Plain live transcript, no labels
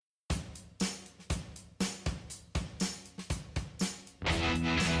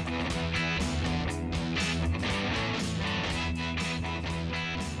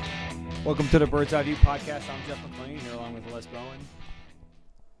Welcome to the Bird's Eye View podcast. I'm Jeff McLean here along with Les Bowen.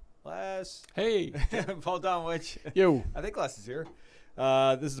 Les. Hey. Paul Donwich. Yo. I think Les is here.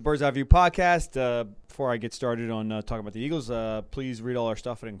 This is the Bird's Eye View podcast. Before I get started on talking about the Eagles, please read all our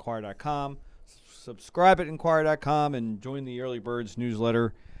stuff at Inquirer.com. Subscribe at Inquirer.com and join the Early Birds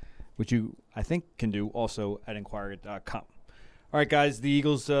newsletter, which you, I think, can do also at Inquirer.com. All right, guys, the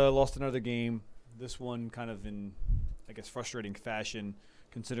Eagles lost another game. This one kind of in, I guess, frustrating fashion,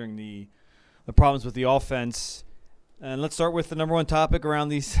 considering the problems with the offense. And let's start with the number one topic around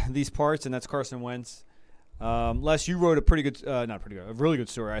these parts, and that's Carson Wentz. Les, you wrote a really good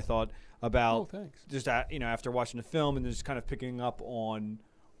story, I thought, about just after watching the film and just kind of picking up on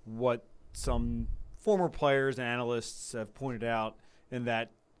what some former players and analysts have pointed out, in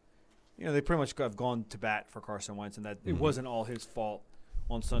that they pretty much have gone to bat for Carson Wentz, and that it wasn't all his fault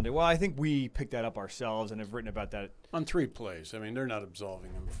on Sunday. Well, I think we picked that up ourselves and have written about that. On 3 plays. I mean, they're not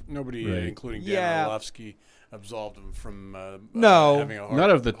absolving him. Nobody, including Dan Orlovsky, absolved him from having a none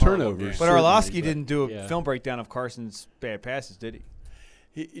of the turnovers. But Orlovsky didn't do a film breakdown of Carson's bad passes, did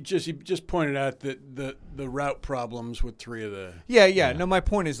he? He just pointed out that the route problems with 3 of the. Yeah. No, my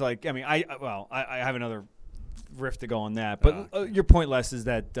point is I have another riff to go on that, but your point, Les, is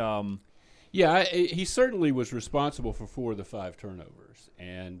that. He certainly was responsible for 4 of the 5 turnovers.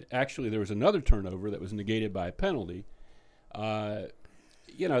 And actually, there was another turnover that was negated by a penalty. That's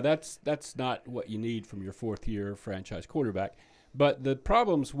not what you need from your fourth-year franchise quarterback. But the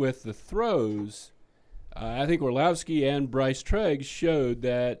problems with the throws, I think Orlovsky and Bryce Treggs showed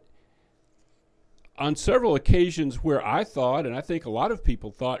that on several occasions where I thought, and I think a lot of people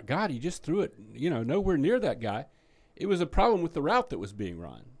thought, God, he just threw it, nowhere near that guy. It was a problem with the route that was being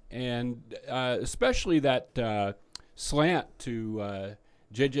run. And especially that slant to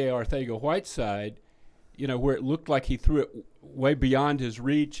J.J. Arcega-Whiteside, where it looked like he threw it way beyond his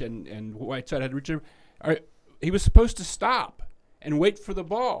reach, and Whiteside had to reach him. He was supposed to stop and wait for the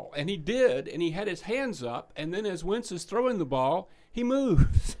ball, and he did, and he had his hands up, and then as Wentz is throwing the ball, he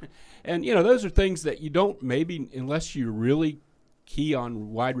moves. And, those are things that you don't maybe, unless you really key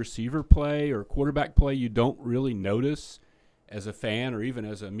on wide receiver play or quarterback play, you don't really notice as a fan or even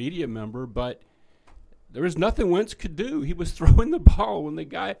as a media member. But there was nothing Wentz could do. He was throwing the ball when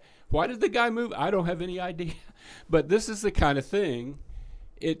why did the guy move? I don't have any idea. But this is the kind of thing,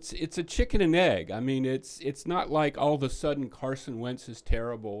 it's a chicken and egg. I mean, it's not like all of a sudden Carson Wentz is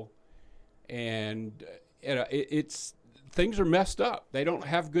terrible and it's things are messed up. They don't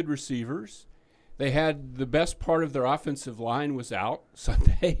have good receivers. They had the best part of their offensive line was out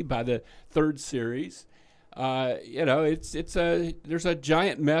Sunday by the 3rd series. There's a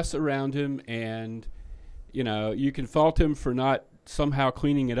giant mess around him, and you can fault him for not somehow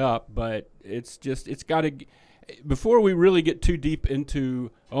cleaning it up, but it's got to. Before we really get too deep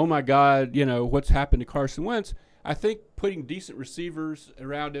into, oh my God, what's happened to Carson Wentz, I think putting decent receivers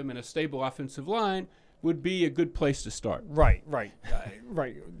around him and a stable offensive line would be a good place to start. Right.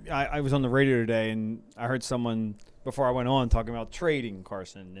 I was on the radio today, and I heard someone before I went on talking about trading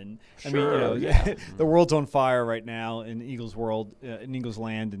Carson, and the world's on fire right now in Eagles world, in Eagles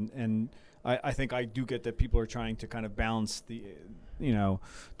land, and I think I do get that people are trying to kind of balance the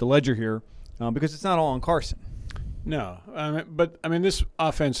ledger here, because it's not all on Carson. No, but this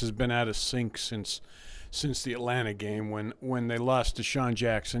offense has been out of sync since the Atlanta game when they lost to Deshaun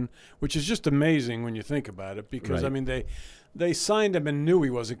Jackson, which is just amazing when you think about it, because they signed him and knew he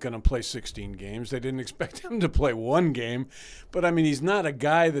wasn't going to play 16 games. They didn't expect him to play 1 game. But, he's not a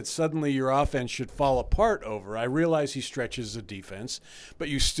guy that suddenly your offense should fall apart over. I realize he stretches the defense, but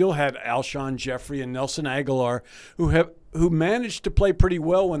you still had Alshon Jeffrey and Nelson Aguilar who managed to play pretty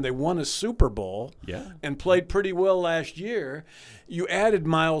well when they won a Super Bowl and played pretty well last year. You added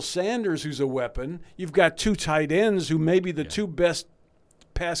Miles Sanders, who's a weapon. You've got 2 tight ends who may be the 2 best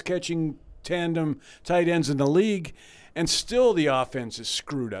pass-catching tandem tight ends in the league. And still the offense is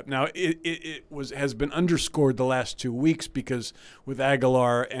screwed up. Now, it has been underscored the last 2 weeks because with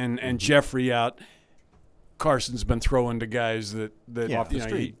Aguilar and Jeffrey out, Carson's been throwing to guys that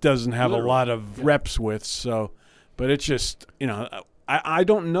he doesn't have a lot of reps with. So, but it's just, I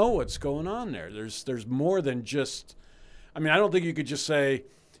don't know what's going on there. There's more than just – I don't think you could just say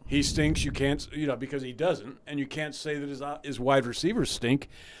he stinks. You can't – because he doesn't. And you can't say that his wide receivers stink.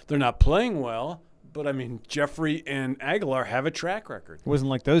 They're not playing well. But Jeffrey and Aguilar have a track record. It wasn't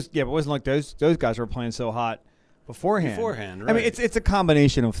like those. Yeah, but it wasn't like those guys were playing so hot beforehand. Right. It's a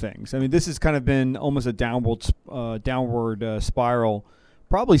combination of things. This has kind of been almost a downward spiral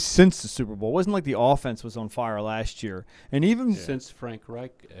probably since the Super Bowl. It wasn't like the offense was on fire last year, and even Since Frank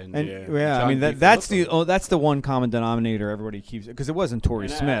Reich and I mean John that's DeFilippo. that's the one common denominator everybody keeps, because it wasn't Torrey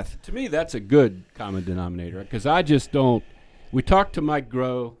And Smith. to me, that's a good common denominator because I just don't. We talked to Mike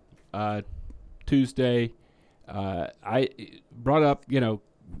Groh Tuesday. I brought up,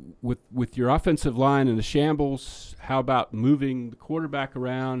 with your offensive line and the shambles, how about moving the quarterback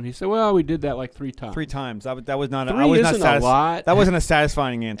around? He said, "Well, we did that like 3 times." 3 times. That was not. Three I was not isn't a lot. That wasn't a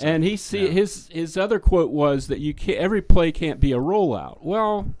satisfying answer. And his other quote was that every play can't be a rollout.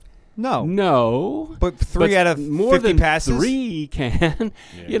 Well, no. But 3 out of more 50 than passes. 3 can.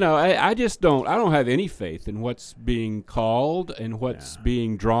 Yeah. I just don't. I don't have any faith in what's being called and what's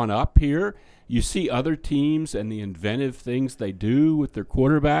being drawn up here. You see other teams and the inventive things they do with their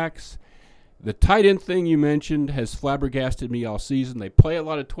quarterbacks. The tight end thing you mentioned has flabbergasted me all season. They play a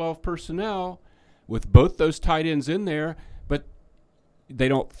lot of 12 personnel with both those tight ends in there, but they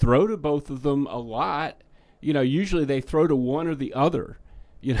don't throw to both of them a lot. Usually they throw to one or the other.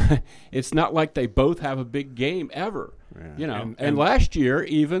 It's not like they both have a big game ever. Yeah. And last year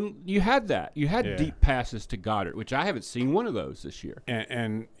even you had that. You had Yeah. deep passes to Goddard, which I haven't seen one of those this year.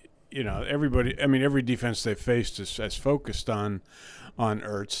 And everybody. I mean, every defense they faced is focused on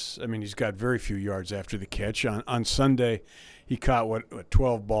Ertz. I mean, he's got very few yards after the catch. On Sunday, he caught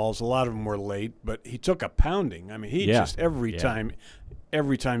 12 balls. A lot of them were late, but he took a pounding. I mean, just every time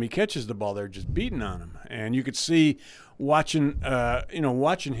he catches the ball, they're just beating on him, and you could see watching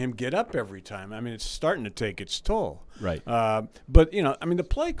him get up every time. I mean, it's starting to take its toll. Right. But the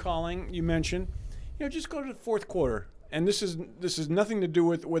play calling you mentioned, just go to the fourth quarter. And this is nothing to do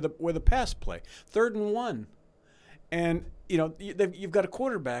with a pass play. 3rd and 1, and you've got a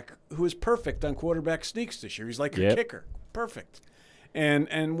quarterback who is perfect on quarterback sneaks this year. He's like your kicker, perfect.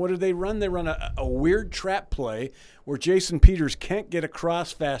 And what do they run? They run a weird trap play where Jason Peters can't get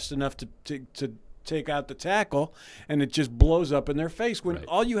across fast enough to take out the tackle, and it just blows up in their face when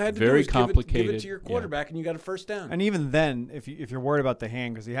all you had to do was give it to your quarterback, and you got a first down. And even then, if you're worried about the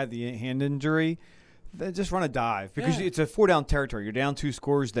hand because he had the hand injury, then just run a dive because it's a 4-down territory. You're down 2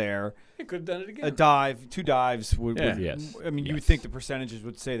 scores there. He could have done it again. A dive, 2 dives would. Yes. I mean, you would think the percentages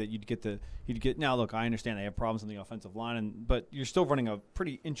would say that you'd get. Now, look, I understand they have problems on the offensive line, but you're still running a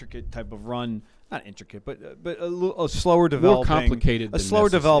pretty intricate type of run. Not intricate, but a slower developing, more complicated,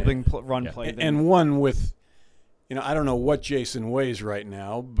 developing run play. And one with. I don't know what Jason weighs right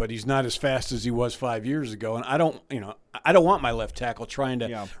now, but he's not as fast as he was 5 years ago. And I don't want my left tackle trying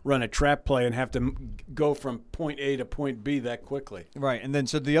to run a trap play and have to go from point A to point B that quickly. Right. And then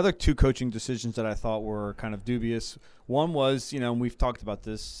so the other 2 coaching decisions that I thought were kind of dubious. One was, and we've talked about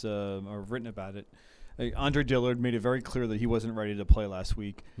this or written about it. Andre Dillard made it very clear that he wasn't ready to play last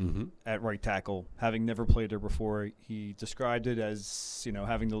week at right tackle, having never played there before. He described it as,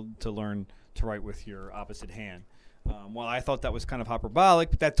 having to learn to write with your opposite hand. Well, I thought that was kind of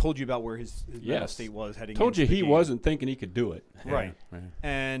hyperbolic, but that told you about where his mental state was heading. Told you into the he game. wasn't thinking he could do it, right? Yeah.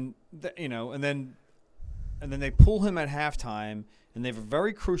 And and then they pull him at halftime, and they have a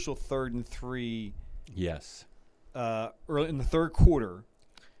very crucial 3rd and 3. Yes. Early in the 3rd quarter,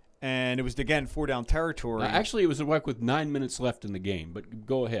 and it was again 4-down territory. Actually, it was with 9 minutes left in the game. But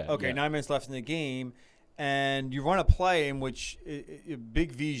go ahead. Okay, 9 minutes left in the game. And you run a play in which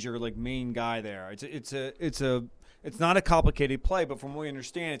Big V's your main guy there. It's not a complicated play, but from what we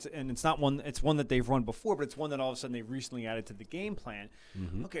understand, it's one that they've run before, but it's one that all of a sudden they've recently added to the game plan.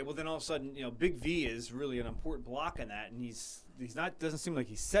 Mm-hmm. Okay, well then all of a sudden, Big V is really an important block in that, and he's not, doesn't seem like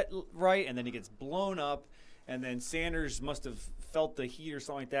he's set right, and then he gets blown up, and then Sanders must have felt the heat or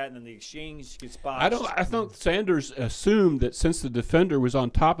something like that, and then the exchange gets botched. I think Sanders assumed that since the defender was on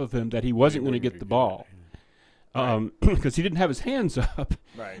top of him that he wasn't going to get the ball. Because he didn't have his hands up.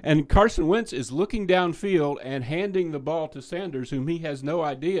 Right. And Carson Wentz is looking downfield and handing the ball to Sanders, whom he has no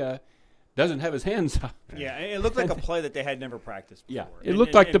idea doesn't have his hands up. Yeah, it looked like a play that they had never practiced before. Yeah, it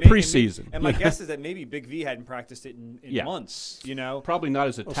looked like the preseason. And my guess is that maybe Big V hadn't practiced it in months, Probably not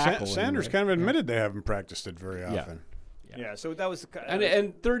as a tackle. Sanders anyway. kind of admitted they haven't practiced it very often. Yeah, so that was and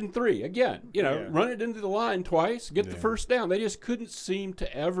 3rd and 3 again. Run it into the line twice, get the first down. They just couldn't seem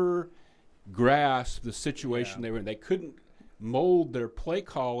to ever grasp the situation they were in. They couldn't mold their play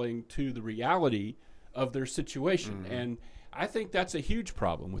calling to the reality of their situation, and I think that's a huge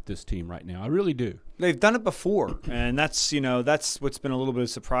problem with this team right now. I really do. They've done it before, and that's what's been a little bit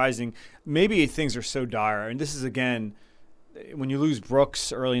surprising. Maybe things are so dire, and this is again when you lose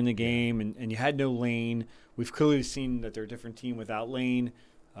Brooks early in the game, and you had no Lane. We've clearly seen that they're a different team without Lane.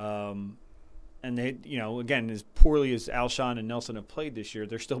 And they, again, as poorly as Alshon and Nelson have played this year,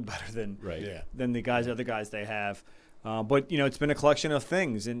 they're still better than the other guys they have. But, it's been a collection of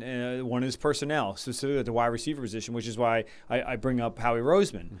things, and one is personnel, specifically at the wide receiver position, which is why I bring up Howie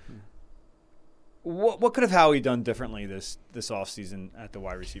Roseman. Mm-hmm. What could have Howie done differently this offseason at the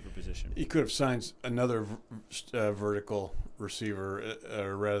wide receiver position? He could have signed another vertical receiver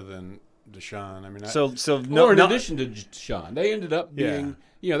rather than Deshaun. I mean, in addition to Deshaun, they ended up being,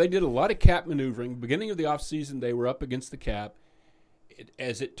 they did a lot of cap maneuvering. Beginning of the offseason, they were up against the cap.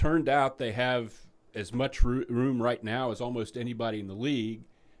 As it turned out, they have as much room right now as almost anybody in the league.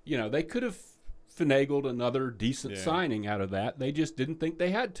 They could have finagled another decent signing out of that. They just didn't think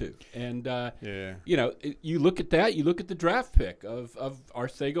they had to. And, you look at that, you look at the draft pick of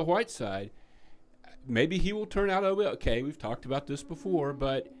Arcega-Whiteside. Maybe he will turn out okay. We've talked about this before,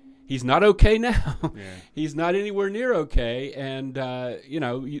 but he's not okay now. He's not anywhere near okay. And,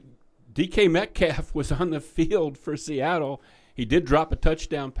 DK Metcalf was on the field for Seattle. He did drop a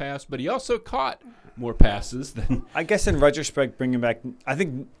touchdown pass, but he also caught more passes than. I guess in retrospect, bringing back, I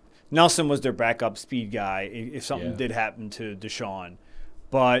think Nelson was their backup speed guy if something did happen to Deshaun.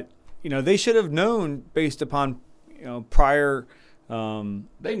 But, they should have known based upon, prior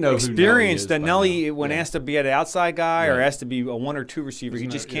they know experience that Nelly, when asked to be an outside guy or asked to be a 1 or 2 receiver, he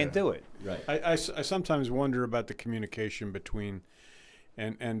just can't do it. Right. I sometimes wonder about the communication between.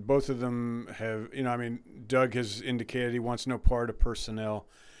 And both of them have, Doug has indicated he wants no part of personnel.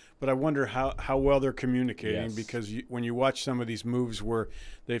 But I wonder how well they're communicating because when you watch some of these moves where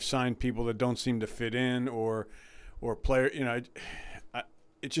they've signed people that don't seem to fit in or player,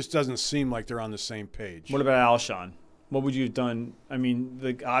 it just doesn't seem like they're on the same page. What about Alshon? What would you have done? I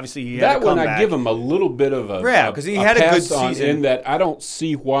mean, obviously he had that one. I give him a little bit of a because he had a good season. In that I don't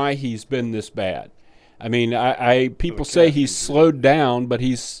see why he's been this bad. I mean, people say he's slowed down, but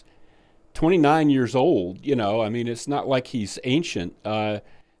he's 29 years old. I mean, it's not like he's ancient.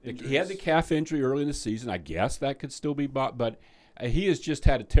 He had the calf injury early in the season. I guess that could still be bought, but he has just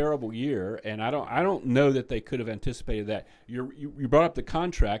had a terrible year, and I don't know that they could have anticipated that. You brought up the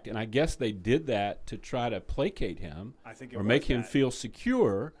contract, and I guess they did that to try to placate him or make him feel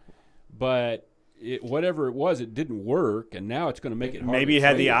secure, but. Whatever it was, it didn't work, and now it's going to make it hard. Maybe it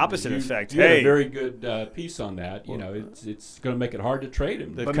had the opposite effect. You had a very good piece on that. It's going to make it hard to trade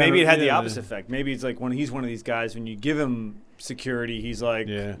him. But maybe it had the opposite effect. Maybe it's like when he's one of these guys, when you give him security, he's like,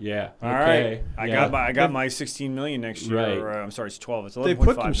 all right, I got my $16 million next year. Right. Or, I'm sorry, it's 12. It's 11.5 They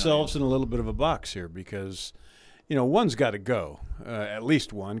put themselves in a little bit of a box here because. One's got to go, at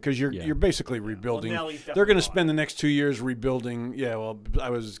least one, because you're basically rebuilding. Well, they're going to spend the next 2 years rebuilding. Yeah, well,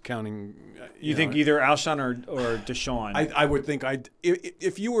 I was counting. You think either Alshon or Deshaun? I would think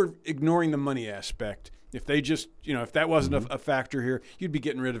if you were ignoring the money aspect, if they just if that wasn't a factor here, you'd be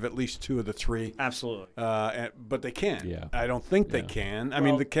getting rid of at least 2 of the 3. Absolutely. But they can't. Yeah. I don't think they can. I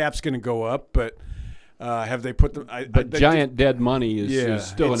mean, the cap's going to go up, but. Have they put them? Giant dead money is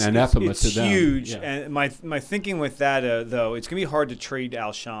still an anathema to them. It's huge, and my thinking with that though, it's gonna be hard to trade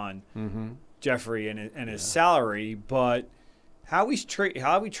Alshon, Jeffrey, and his salary. But how we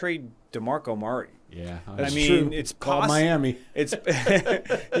trade DeMarco Murray? Yeah, I mean, true. It's Miami. It's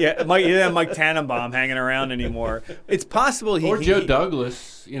Mike Tannenbaum hanging around anymore. It's possible Joe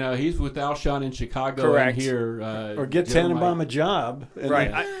Douglas. He's with Alshon in Chicago. Correct. And here, or get Tannenbaum a job.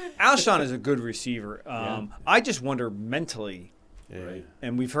 Right. Alshon is a good receiver. I just wonder mentally. Right.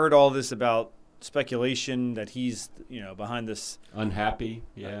 And we've heard all this about speculation that he's behind this unhappy.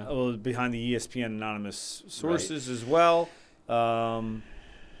 Yeah. Behind the ESPN anonymous sources as well.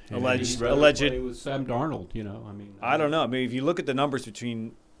 Alleged with Sam Darnold, I don't know. I mean, if you look at the numbers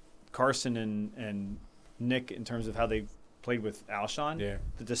between Carson and Nick in terms of how they've played with Alshon,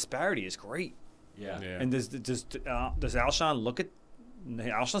 the disparity is great. Yeah. And does Alshon look at?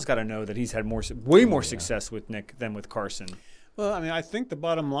 Alshon's got to know that he's had way more success with Nick than with Carson. Well, I mean, I think the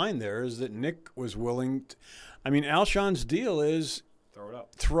bottom line there is that Nick was willing to. I mean, Alshon's deal is.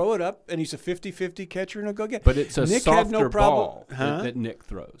 Throw it up, and he's a 50-50 catcher, and he'll go get it. But it's a Nick softer had no ball problem, that Nick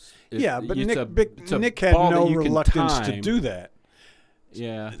throws. But Nick had no reluctance to do that.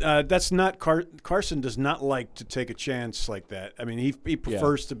 Yeah. That's not Carson does not like to take a chance like that. I mean, he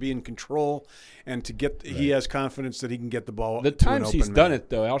prefers to be in control and to get. Right. He has confidence that he can get the ball. The times he's done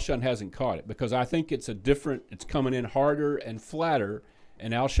it, though, Alshon hasn't caught it because I think it's it's coming in harder and flatter,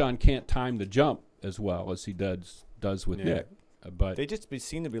 and Alshon can't time the jump as well as he does with Nick. But they just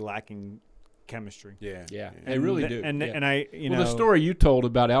seem to be lacking chemistry. Yeah, they really do. And the story you told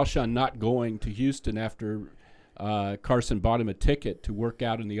about Alshon not going to Houston after Carson bought him a ticket to work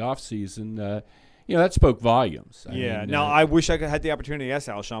out in the offseason, that spoke volumes. I mean, now I wish I had the opportunity to ask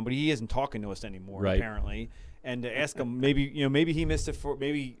Alshon, but he isn't talking to us anymore, right. apparently. And to ask him, maybe he missed it for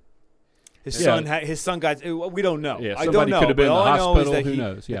maybe. his son got. We don't know. Yeah, I don't somebody know. could have been in but the all I know hospital. is that Who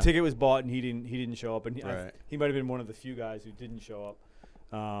knows? Yeah. the ticket was bought and he didn't show up, and Right. he might have been one of the few guys who didn't show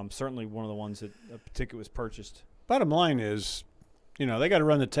up. Certainly one of the ones that a ticket was purchased. Bottom line is, they got to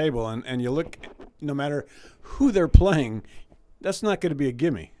run the table, and you look, no matter who they're playing, that's not going to be a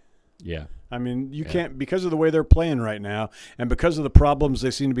gimme. Yeah. I mean, you can't, because of the way they're playing right now, and because of the problems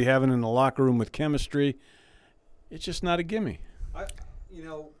they seem to be having in the locker room with chemistry, it's just not a gimme.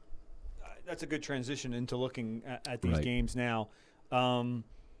 That's a good transition into looking at these Right. games now.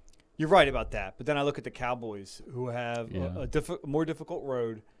 You're right about that, but then I look at the Cowboys, who have a more difficult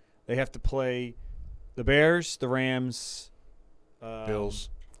road. They have to play the Bears, the Rams, Bills.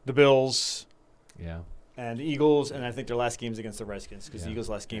 the Bills, Yeah. and the Eagles, and I think their last game is against the Redskins because the Eagles'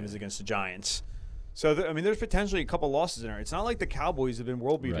 last game is against the Giants. So, there's potentially a couple losses in there. It's not like the Cowboys have been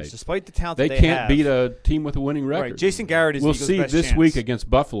world beaters, Right. despite the talent They that they can't have. beat a team with a winning record. Right. Jason Garrett is We'll the Eagles' see best this chance. week against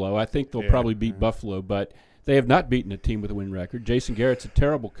Buffalo. I think they'll Yeah. probably beat Buffalo, but they have not beaten a team with a winning record. Jason Garrett's a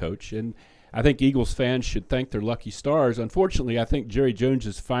terrible coach, and I think Eagles fans should thank their lucky stars. Unfortunately, I think Jerry Jones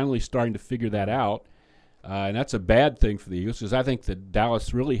is finally starting to figure that out, and that's a bad thing for the Eagles because I think that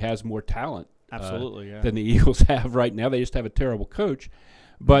Dallas really has more talent Absolutely, than the Eagles have right now. They just have a terrible coach.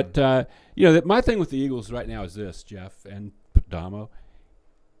 But, my thing with the Eagles right now is this, Jeff and Damo.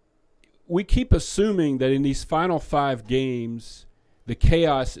 We keep assuming that in these final 5 games, the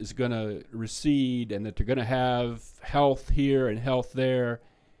chaos is going to recede and that they're going to have health here and health there.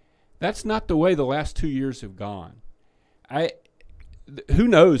 That's not the way the last 2 years have gone. Who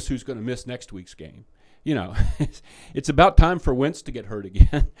knows who's going to miss next week's game? It's about time for Wentz to get hurt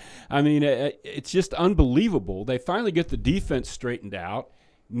again. I mean, it's just unbelievable. They finally get the defense straightened out.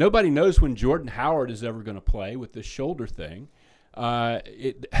 Nobody knows when Jordan Howard is ever going to play with this shoulder thing. I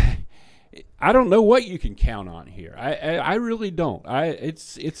don't know what you can count on here. I really don't.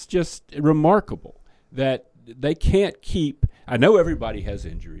 It's just remarkable that they can't keep. I know everybody has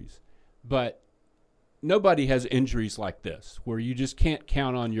injuries, but nobody has injuries like this where you just can't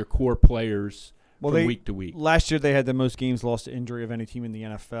count on your core players from week to week. Last year they had the most games lost to injury of any team in the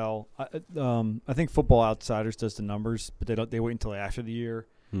NFL. I think Football Outsiders does the numbers, but they wait until after the year.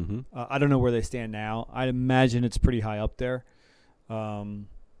 Mm-hmm. I don't know where they stand now. I imagine it's pretty high up there.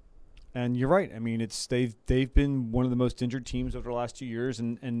 And you're right. I mean, they've been one of the most injured teams over the last 2 years,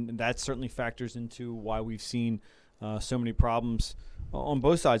 and that certainly factors into why we've seen so many problems on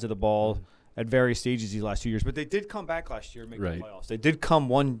both sides of the ball at various stages these last 2 years. But they did come back last year and make the playoffs. They did come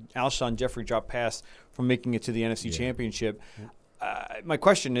one Alshon Jeffrey drop pass from making it to the NFC Championship. My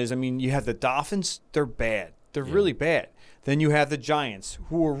question is, I mean, you have the Dolphins. They're bad. They're really bad. Then you have the Giants,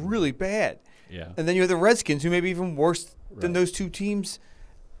 who are really bad. Yeah. And then you have the Redskins, who may be even worse than those two teams.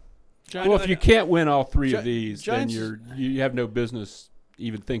 Well, if you can't win all 3 of these, Giants, then you have no business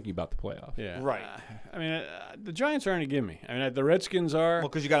even thinking about the playoffs. Yeah. Right. I mean, the Giants aren't a gimme. I mean, the Redskins are. Well,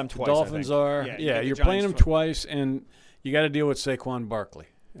 because you got them twice. The Dolphins are. Yeah, Yeah, you you're got the playing them Giants twice, and you got to deal with Saquon Barkley.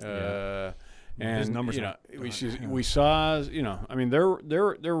 And his numbers we saw, I mean,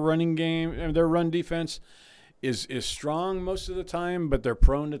 their running game, their run defense is strong most of the time, but they're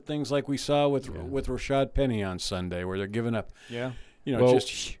prone to things like we saw with Rashad Penny on Sunday, where they're giving up. Yeah.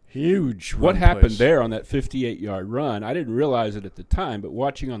 Just huge. What run happened plays. there on that 58-yard run, I didn't realize it at the time, but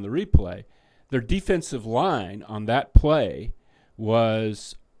watching on the replay, their defensive line on that play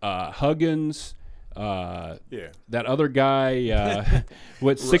was Huggins, that other guy,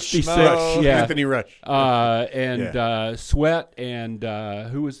 66, Anthony Rush, and Sweat, and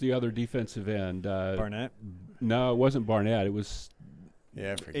who was the other defensive end? Barnett? No, it wasn't Barnett. It was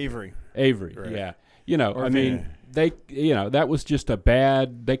Avery. Right. Yeah. I mean, that was just a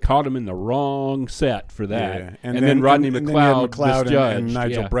bad. They caught him in the wrong set for that, Yeah. and then Rodney McLeod misjudged. and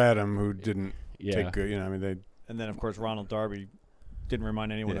Nigel Bradham, who didn't take good. I mean, and then of course Ronald Darby didn't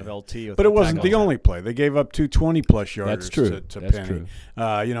remind anyone of LT. But it wasn't the only play. They gave up 2 20-plus yarders. That's true. To That's Penny.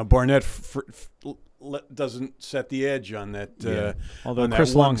 true. Barnett doesn't set the edge on that. Although on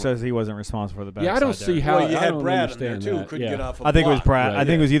Chris that Long one. says he wasn't responsible for the backside. Yeah, I don't see there. how. Well, you I had don't Bradham there understand too. that. Couldn't Yeah. get off. I think it was Brad. I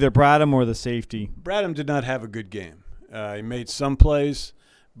think it was either Bradham or the safety. Bradham did not have a good game. He made some plays,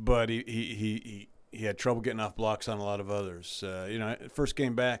 but he had trouble getting off blocks on a lot of others. First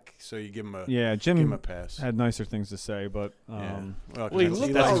game back, so you give him a Jim give him a pass. had nicer things to say, but Well, he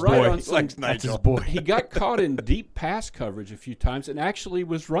looked that's all his right boy. on He some. likes that's his Nigel. boy. He got caught in deep pass coverage a few times and actually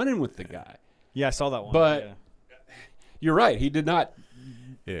was running with the guy. Yeah, I saw that one. But you're right. He did not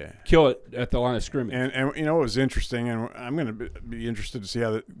Yeah. kill it at the line of scrimmage. And it was interesting, and I'm going to be interested to see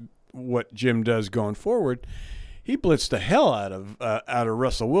what Jim does going forward. He blitzed the hell out of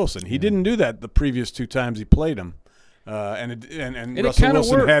Russell Wilson. He didn't do that the previous 2 times he played him. And it Russell kinda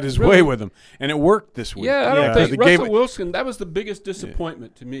Wilson worked, had his really. way with him, and it worked this week. Yeah, I don't They think gave Russell it- Wilson. That was the biggest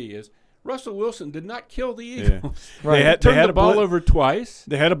disappointment to me. Is Russell Wilson did not kill the Eagles. Right. They had, Turned they had the a ball blit- over twice.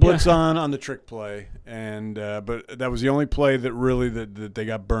 They had a blitz on the trick play, and but that was the only play that really that they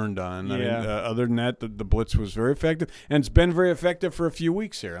got burned on. I mean, Yeah. other than that, the blitz was very effective, and it's been very effective for a few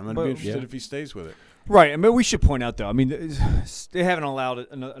weeks here. I'm going to But- be interested Yeah. if he stays with it. Right, and but we should point out though. I mean, they haven't allowed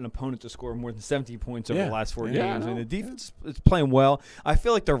an opponent to score more than 17 points over Yeah. the last 4 Yeah, I games. I mean, know. the defense is playing well. I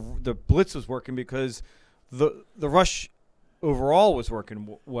feel like the blitz was working because the rush overall was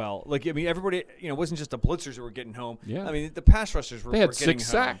working well. Like, I mean, everybody, it wasn't just the blitzers who were getting home. Yeah. I mean, the pass rushers were They had were getting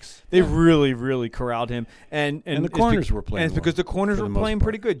 6 home. sacks. They really, really corralled him, and And the it's corners were playing And it's because well, the corners for were the most playing part.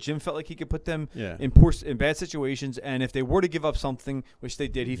 pretty good. Jim felt like he could put them Yeah. in bad situations, and if they were to give up something, which they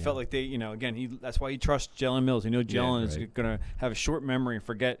did, he felt like they, again, that's why he trusts Jalen Mills. He knows Jalen is right. going to have a short memory and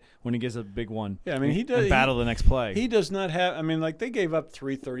forget when he gives a big one. Yeah, I mean, he does and battle the next play. He does not have. I mean, like they gave up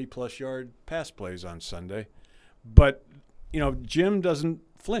 3 30-plus yard pass plays on Sunday, but Jim doesn't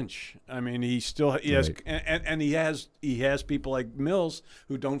flinch. I mean, he has, Right. and he has people like Mills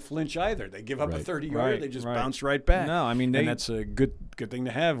who don't flinch either. They give up a Right. 30-yard, Right, they just right. bounce right back. No, I mean, and that's a good thing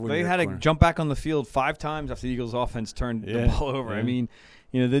to have. When they you're had to corner. jump back on the field 5 times after the Eagles' offense turned the Yeah, ball over. I yeah. mean,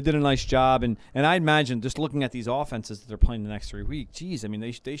 they did a nice job, and I imagine just looking at these offenses that they're playing the next 3 weeks. Geez, I mean,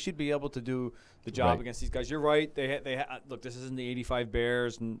 they should be able to do the job Right. against these guys. You're right. Look, this isn't the '85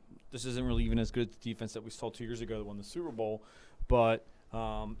 Bears, and this isn't really even as good as the defense that we saw 2 years ago that won the Super Bowl, but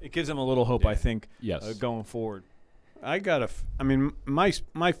it gives them a little hope, I think, Yes. going forward. I mean,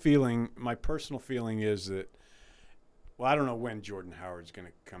 my feeling, my personal feeling is that. Well, I don't know when Jordan Howard's going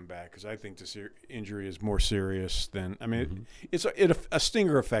to come back because I think this injury is more serious than. I mean, a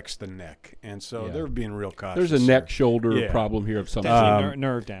stinger affects the neck, and so Yeah. they're being real cautious. There's a here. neck-shoulder Yeah. problem here of some Potentially sort.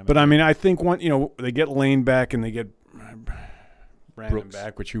 nerve damage. But I mean, I think they get Lane back and they get Brandon Brooks.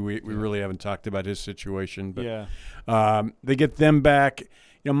 back, which we really haven't talked about his situation. But yeah. they get them back.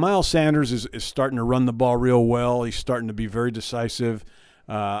 Miles Sanders is starting to run the ball real well. He's starting to be very decisive.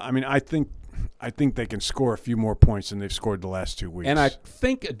 I mean, I think they can score a few more points than they've scored the last 2 weeks. And I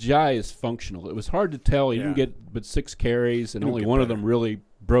think Ajayi is functional. It was hard to tell. He didn't Yeah. get but 6 carries, and He'll only get one of better. them really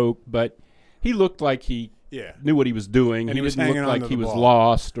broke. But he looked like he yeah. knew what he was doing. And he was didn't hanging look on like to he the was ball.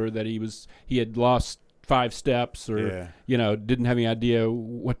 lost or that he had lost 5 steps or Yeah. didn't have any idea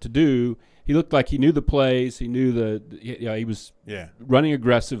what to do. He looked like he knew the plays. He knew he was Yeah. running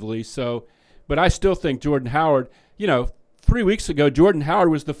aggressively. So, but I still think Jordan Howard. 3 weeks ago, Jordan Howard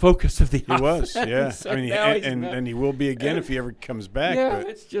was the focus of the He was, yeah. offense. I mean, Now he's not. and he will be again if he ever comes back. Yeah, but,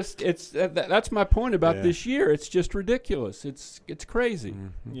 it's just that's my point about Yeah. this year. It's just ridiculous. It's crazy.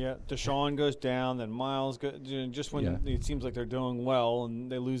 Yeah, Deshaun goes down, then Miles goes. Just when Yeah. it seems like they're doing well,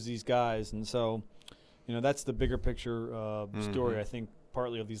 and they lose these guys, and so, that's the bigger picture story. I think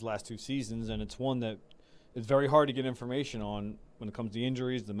partly of these last 2 seasons, and it's one that it's very hard to get information on when it comes to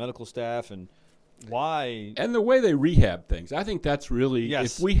injuries, the medical staff, and why. And the way they rehab things, I think that's really.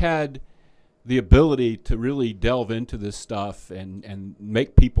 Yes. If we had the ability to really delve into this stuff and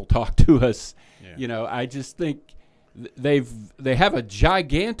make people talk to us, Yeah. I just think they have a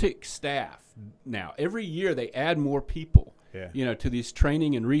gigantic staff now. Every year they add more people. Yeah. To these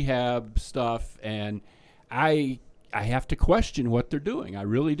training and rehab stuff, and I have to question what they're doing. I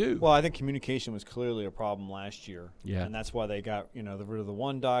really do. Well, I think communication was clearly a problem last year. Yeah. And that's why they got, rid of the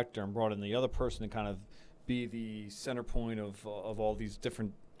one doctor and brought in the other person to kind of be the center point of all these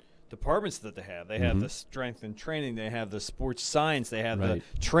different departments that they have. They have the strength and training. They have the sports science. They have Right.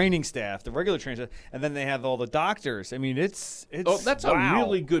 the training staff, the regular training staff, and then they have all the doctors. I mean, it's that's wow. a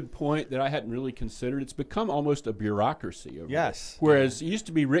really good point that I hadn't really considered. It's become almost a bureaucracy over Yes. there. Whereas it used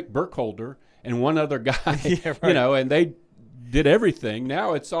to be Rick Burkholder and one other guy, Yeah, right. and they did everything.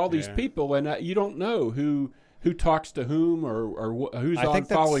 Now it's all these Yeah. people, and you don't know who talks to whom or who's I think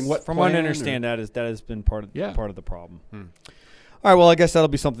following what from what I plan understand, that has been part of the problem. All right, well, I guess that'll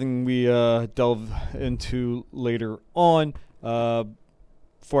be something we delve into later on.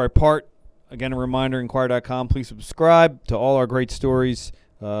 For our part, again, a reminder, Inquirer.com, please subscribe to all our great stories,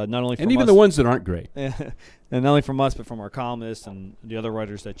 not only from and even us, the ones that aren't great. and not only from us, but from our columnists and the other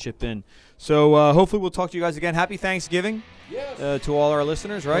writers that chip in. So hopefully we'll talk to you guys again. Happy Thanksgiving to all our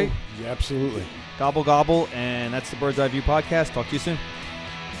listeners, right? Yeah, absolutely. Gobble, gobble, and that's the Bird's Eye View podcast. Talk to you soon.